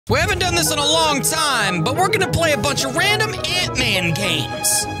We haven't done this in a long time, but we're gonna play a bunch of random Ant-Man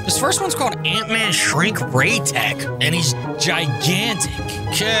games. This first one's called Ant-Man Shrink Ray Tech, and he's gigantic.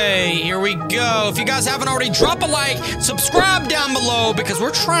 Okay, here we go. If you guys haven't already, drop a like, subscribe down below, because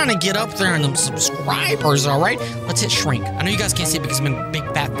we're trying to get up there in them subscribers, all right? Let's hit shrink. I know you guys can't see it because I'm in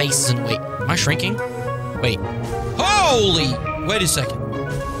big fat faces and wait. Am I shrinking? Wait. Holy! Wait a second.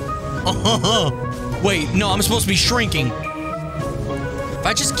 Wait, no, I'm supposed to be shrinking. If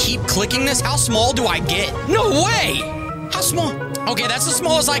I just keep clicking this, how small do I get? No way! How small? Okay, that's the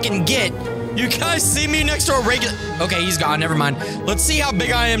smallest I can get. You guys see me next to a regular... Okay, he's gone, never mind. Let's see how big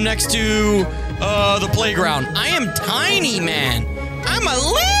I am next to the playground. I am tiny, man. I'm a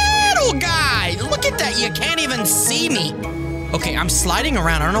little guy. Look at that, you can't even see me. Okay, I'm sliding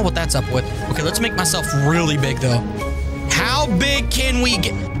around. I don't know what that's up with. Okay, let's make myself really big, though. How big can we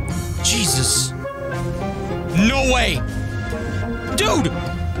get? Jesus. No way. Dude,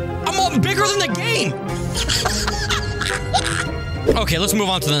 I'm all bigger than the game. Okay, let's move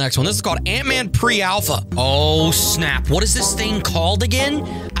on to the next one. This is called Ant-Man Pre-Alpha. Oh, snap. What is this thing called again?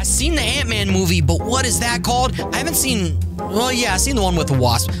 I've seen the Ant-Man movie, but what is that called? I haven't seen... Well, yeah, I've seen the one with the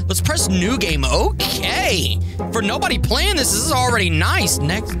wasp. Let's press new game. Okay. For nobody playing this is already nice.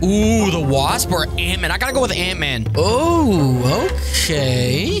 Next. Ooh, the wasp or Ant-Man. I gotta go with Ant-Man. Oh,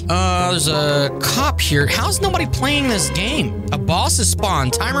 okay. There's a cop here. How's nobody playing this game? A boss is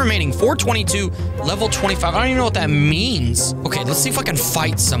spawned. Time remaining 422, level 25. I don't even know what that means. Okay, let's see if I can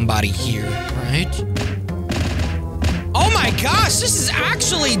fight somebody here. All right. Oh my gosh, this is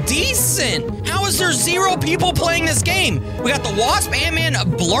actually decent. How is there 0 people playing this game? We got the Wasp, Ant-Man, a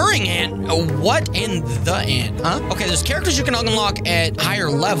blurring ant. What in the ant, huh? Okay, there's characters you can unlock at higher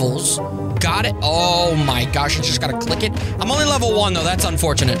levels. Got it. Oh my gosh, you just gotta click it. I'm only level 1 though, that's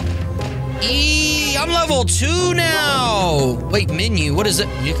unfortunate. I'm level 2 now. Wait, menu, what is it?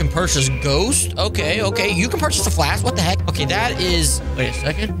 You can purchase Ghost. Okay, you can purchase a Flash. What the heck? Okay, that is, wait a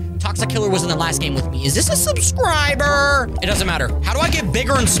second. Toxic Killer was in the last game with me. Is this a subscriber? It doesn't matter. How do I get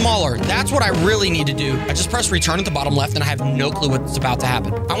bigger and smaller? That's what I really need to do. I just press return at the bottom left and I have no clue what's about to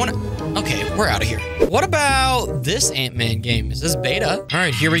happen. I want to... Okay, we're out of here. What about this Ant-Man game? Is this beta? All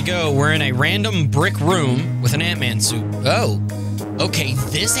right, here we go. We're in a random brick room with an Ant-Man suit. Oh, okay.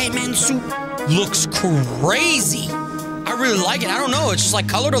 This Ant-Man suit looks crazy. I really like it. I don't know. It's just like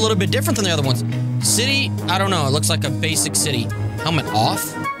colored a little bit different than the other ones. City, I don't know. It looks like a basic city. Helmet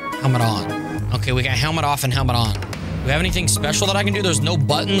off. Helmet on. Okay, we got helmet off and helmet on. Do we have anything special that I can do? There's no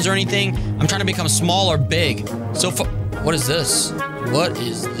buttons or anything. I'm trying to become small or big. So far, what is this? What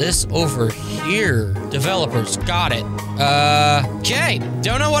is this over here? Developers, got it. Okay,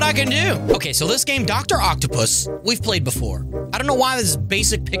 don't know what I can do. Okay, so this game, Dr. Octopus, we've played before. I don't know why this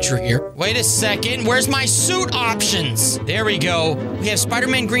basic picture here. Wait a second, where's my suit options? There we go. We have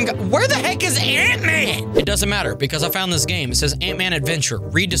Spider-Man Green Guy. Where the heck is Ant-Man? It doesn't matter because I found this game. It says Ant-Man Adventure.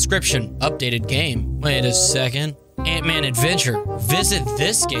 Read description. Updated game. Wait a second. Ant-Man Adventure. Visit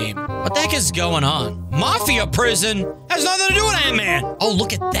this game. What the heck is going on? Mafia prison has nothing to do with Ant-Man. Oh,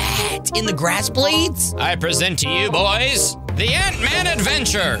 look at that. In the grass blades. I present to you, boys, the Ant-Man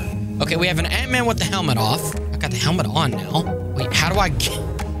Adventure. Okay, we have an Ant-Man with the helmet off. I got the helmet on now. Wait, how do I get...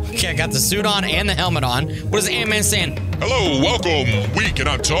 Okay, I got the suit on and the helmet on. What is Ant-Man saying? Hello, welcome. We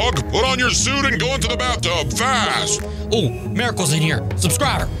cannot talk. Put on your suit and go into the bathtub fast. Oh, Miracle's in here.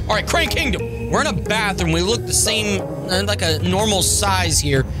 Subscriber. All right, Crane Kingdom. We're in a bathroom. We look the same, like a normal size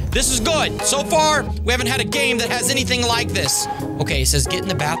here. This is good. So far, we haven't had a game that has anything like this. Okay, it says get in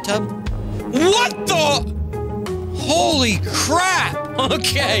the bathtub. What the? Holy crap.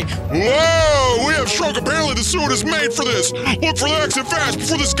 Okay. Whoa, we have shrunk. Apparently the suit is made for this. Look for the exit fast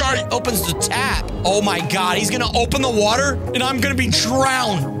before this guy opens the tap. Oh my God, he's gonna open the water and I'm gonna be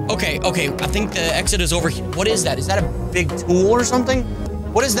drowned. Okay, I think the exit is over here. What is that? Is that a big tool or something?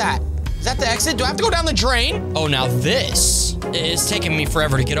 What is that? Is that the exit? Do I have to go down the drain? Oh, now this is taking me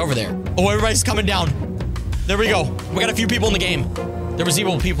forever to get over there. Oh, everybody's coming down. There we go. We got a few people in the game. There was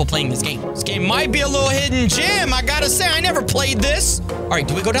evil people playing this game. This game might be a little hidden gem. I gotta say, I never played this. All right,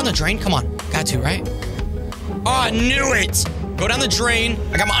 do we go down the drain? Come on. Got to, right? Oh, I knew it. Go down the drain.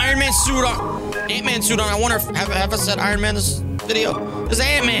 I got my Iron Man suit on. Ant-Man suit on. I wonder if, have I said Iron Man this video? This is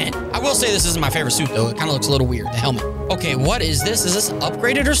Ant-Man. I will say this isn't my favorite suit, though. It kind of looks a little weird, the helmet. Okay, what is this? Is this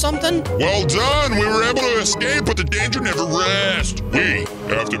upgraded or something? Well done. We were able to escape, but the danger never rests. We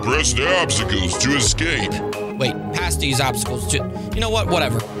have to press the obstacles to escape. Wait, past these obstacles to... You know what?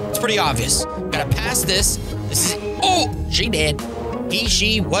 Whatever. It's pretty obvious. Gotta pass this. This is... Oh! She dead. He,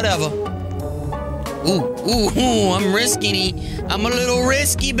 she, whatever. Ooh, I'm risky. I'm a little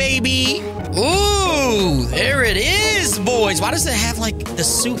risky, baby. Ooh, there it is, boys. Why does it have like the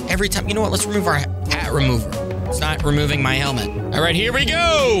suit every time? You know what? Let's remove our hat remover. It's not removing my helmet. All right, here we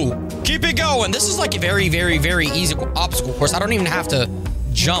go. Keep it going. This is like a very, very, very easy obstacle course. I don't even have to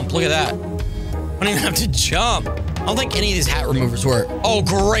jump. Look at that. I don't even have to jump. I don't think any of these hat removers work. Oh,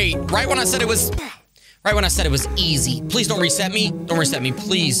 great. Right when I said it was easy. Please don't reset me. Don't reset me,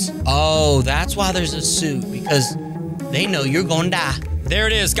 please. Oh, that's why there's a suit, because they know you're gonna die. There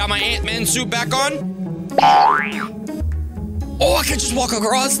it is. Got my Ant-Man suit back on. Oh, I can just walk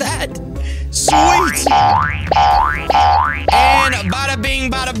across that. Sweet. And bada bing,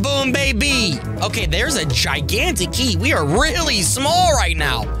 bada boom, baby. Okay, there's a gigantic key. We are really small right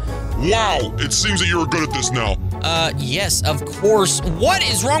now. Wow, it seems that you're good at this now. Yes, of course. What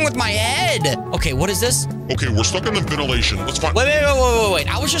is wrong with my head? Okay, what is this? Okay, we're stuck in the ventilation. Let's find- Wait.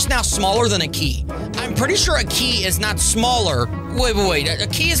 I was just now smaller than a key. I'm pretty sure a key is not smaller. Wait. A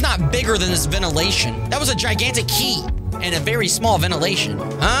key is not bigger than this ventilation. That was a gigantic key and a very small ventilation.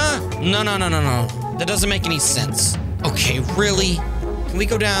 Huh? No. That doesn't make any sense. Okay, really? Can we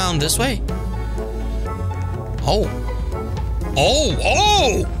go down this way? Oh.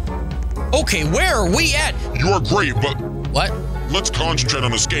 Okay, where are we at? You are great, but... What? Let's concentrate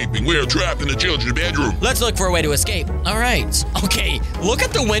on escaping. We are trapped in the children's bedroom. Let's look for a way to escape. All right. Okay, look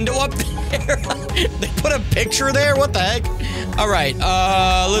at the window up there. They put a picture there? What the heck? All right,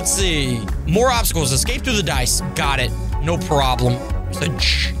 let's see. More obstacles. Escape through the dice. Got it. No problem.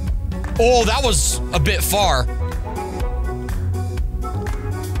 Oh, that was a bit far.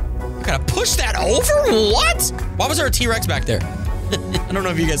 I gotta push that over? What? Why was there a T-Rex back there? I don't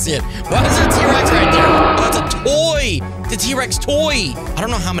know if you guys see it. Why is there a T-Rex right there? Oh, that's a toy. The T-Rex toy. I don't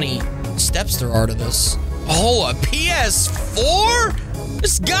know how many steps there are to this. Oh, a PS4?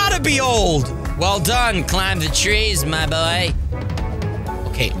 It's gotta be old. Well done. Climb the trees, my boy.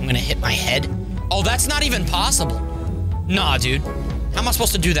 Okay, I'm gonna hit my head. Oh, that's not even possible. Nah, dude. How am I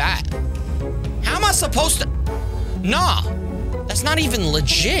supposed to do that? How am I supposed to? Nah. That's not even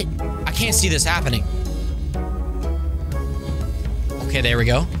legit. I can't see this happening. Okay, there we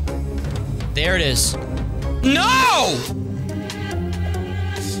go. There it is. No!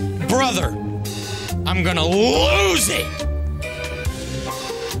 Brother, I'm gonna lose it.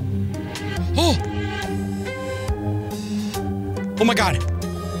 Oh my God.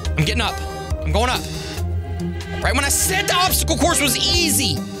 I'm getting up. I'm going up. Right when I said the obstacle course was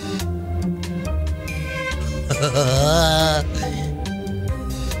easy.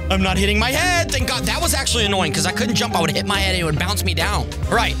 I'm not hitting my head. Thank God. That was actually annoying because I couldn't jump. I would hit my head and it would bounce me down.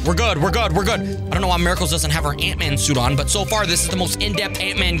 All right, we're good. I don't know why Miracles doesn't have her Ant-Man suit on, but so far this is the most in-depth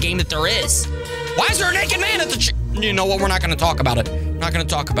Ant-Man game that there is. Why is there a naked man at the You know what? We're not going to talk about it.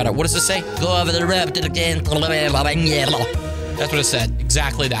 What does it say? Go over the road to the That's what it said.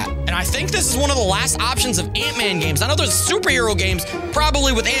 Exactly that. And I think this is one of the last options of Ant-Man games. I know there's superhero games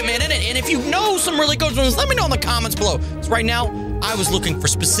probably with Ant-Man in it. And if you know some really good ones, let me know in the comments below. So right now, I was looking for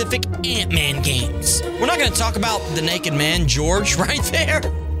specific Ant-Man games. We're not going to talk about the naked man, George, right there.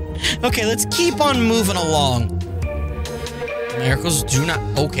 Okay, let's keep on moving along. Miracles, do not...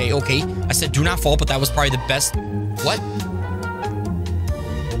 Okay. I said do not fall, but that was probably the best... What?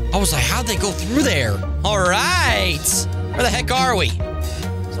 I was like, how'd they go through there? All right. Where the heck are we?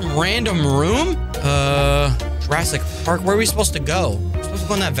 Some random room? Jurassic Park. Where are we supposed to go? We're supposed to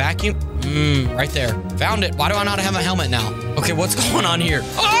go in that vacuum? Right there. Found it. Why do I not have a helmet now? Okay, what's going on here?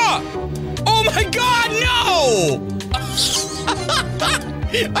 Ah! Oh my God, no!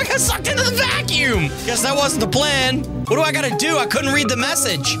 I got sucked into the vacuum. Guess that wasn't the plan. What do I gotta do? I couldn't read the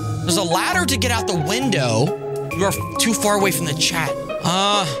message. There's a ladder to get out the window. You are too far away from the chat.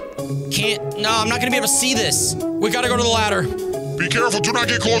 No, I'm not gonna be able to see this. We gotta go to the ladder. Be careful, do not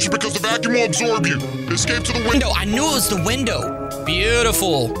get closer because the vacuum will absorb you. Escape to the window. I knew it was the window.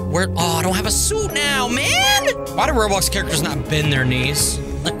 Beautiful. Oh, I don't have a suit now, man. Why do Roblox characters not bend their knees?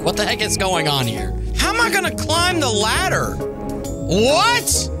 Like, what the heck is going on here? How am I gonna climb the ladder? What?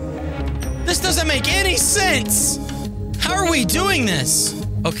 This doesn't make any sense. How are we doing this?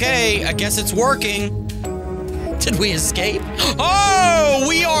 Okay, I guess it's working. Did we escape? Oh,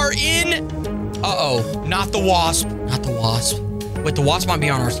 we are in... Uh-oh, not the wasp. Not the wasp. Wait, the wasp might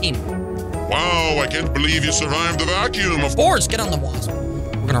be on our team. Wow, I can't believe you survived the vacuum. Of course, get on the wasp.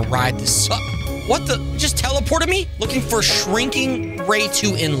 We're gonna ride this up. What the? Just teleported me? Looking for shrinking ray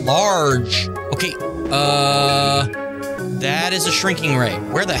to enlarge. Okay, that is a shrinking ray.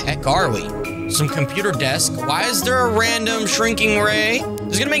 Where the heck are we? Some computer desk. Why is there a random shrinking ray?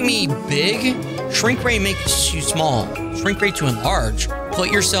 Is it gonna make me big? Shrink ray makes you small. Shrink ray to enlarge. Put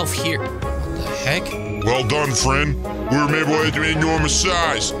yourself here. What the heck? Well done, friend. We were made way to an enormous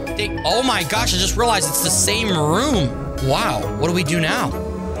size. Oh my gosh, I just realized it's the same room. Wow, what do we do now?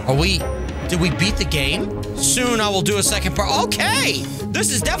 Did we beat the game? Soon I will do a second part. Okay, this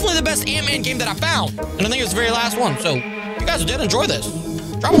is definitely the best Ant-Man game that I found. And I think it's the very last one. So if you guys did enjoy this,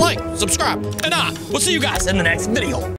 drop a like, subscribe, and we'll see you guys in the next video.